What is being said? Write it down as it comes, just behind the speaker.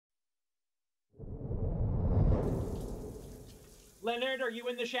Leonard, are you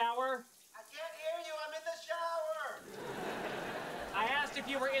in the shower? I can't hear you. I'm in the shower. I asked if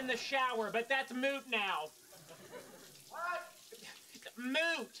you were in the shower, but that's moot now. What?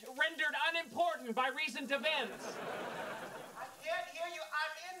 Moot, rendered unimportant by recent events. I can't hear you.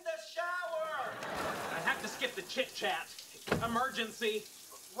 I'm in the shower. I have to skip the chit-chat. Emergency.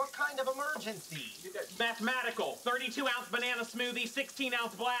 What kind of emergency? Mathematical. 32-ounce banana smoothie,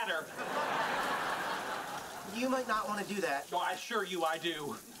 16-ounce bladder. You might not want to do that. Oh, I assure you I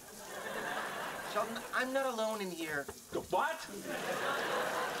do. Sheldon, I'm not alone in here. What?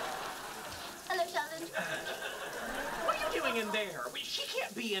 Hello, Sheldon. What are you doing in there? She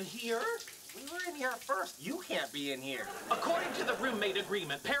can't be in here. We were in here first. You can't be in here. According to the roommate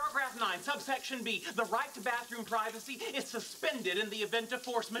agreement, paragraph 9, subsection B, the right to bathroom privacy is suspended in the event of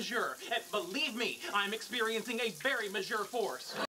force majeure. And believe me, I'm experiencing a very majeure force.